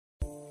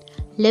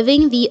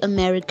Living the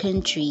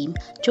American Dream.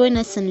 Join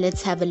us and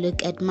let's have a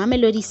look at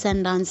Mamelodi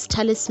Sundowns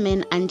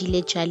talisman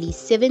Andile Jali's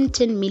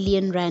 17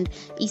 million rand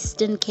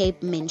Eastern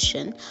Cape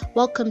mention.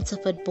 Welcome to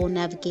Football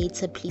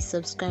Navigator. Please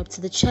subscribe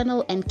to the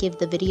channel and give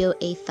the video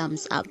a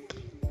thumbs up.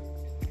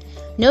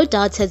 No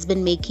Doubt has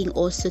been making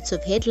all sorts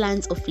of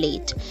headlines of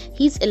late.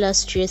 His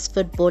illustrious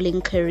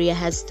footballing career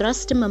has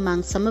thrust him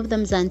among some of the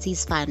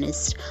Mzansi's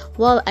finest,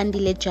 while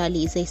Andile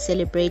Jali is a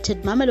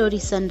celebrated Mamelodi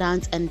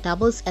Sundowns and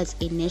doubles as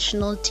a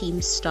national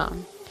team star.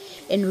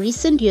 In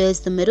recent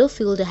years, the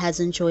midfielder has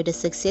enjoyed a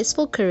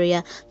successful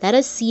career that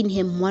has seen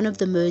him one of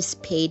the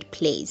most paid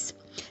players.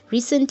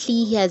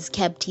 Recently, he has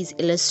capped his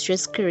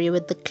illustrious career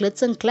with the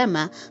glitz and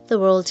glamour the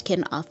world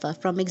can offer,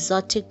 from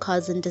exotic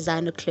cars and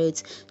designer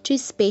clothes to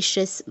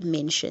spacious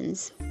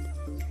mansions.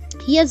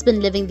 He has been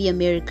living the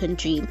American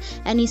dream,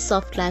 and his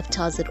soft life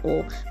tells it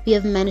all. We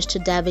have managed to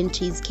dive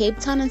into his Cape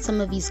Town and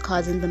some of his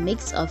cars in the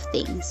mix of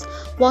things,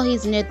 while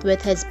his net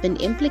worth has been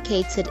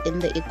implicated in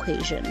the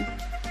equation.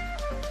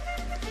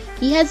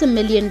 He has a R1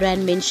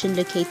 million mansion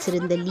located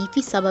in the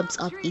leafy suburbs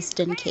of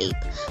Eastern Cape.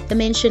 The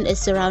mansion is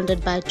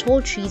surrounded by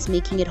tall trees,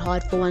 making it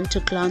hard for one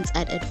to glance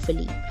at it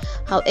fully.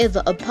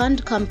 However, a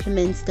pond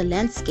complements the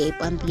landscape.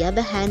 On the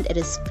other hand, it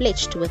is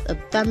fletched with a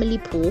family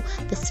pool.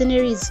 The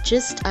scenery is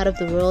just out of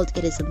the world.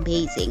 It is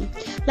amazing.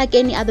 Like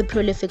any other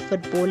prolific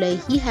footballer,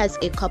 he has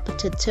a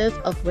carpeted turf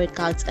of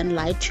workouts and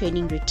light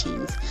training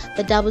routines.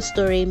 The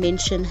double-story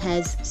mansion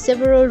has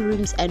several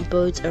rooms and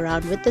boats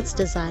around with its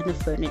designer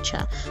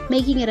furniture,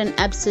 making it an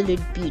absolute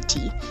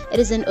beauty.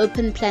 It is an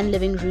open plan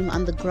living room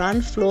on the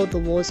ground floor. The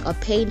walls are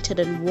painted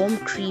in warm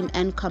cream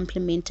and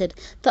complemented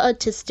the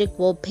artistic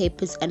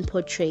wallpapers and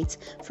portraits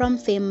from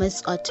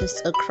famous artists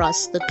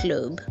across the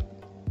globe.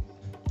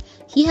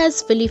 He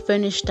has fully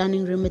furnished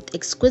dining room with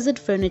exquisite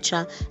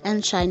furniture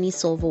and shiny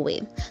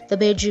silverware. The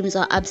bedrooms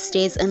are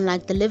upstairs, and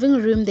like the living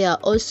room, they are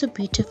also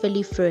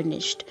beautifully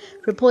furnished.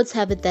 Reports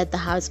have it that the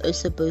house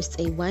also boasts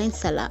a wine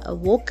cellar, a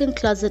walk-in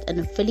closet, and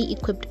a fully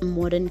equipped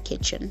modern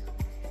kitchen.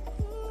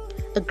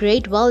 A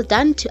great well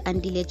done to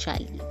Andile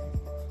Jali.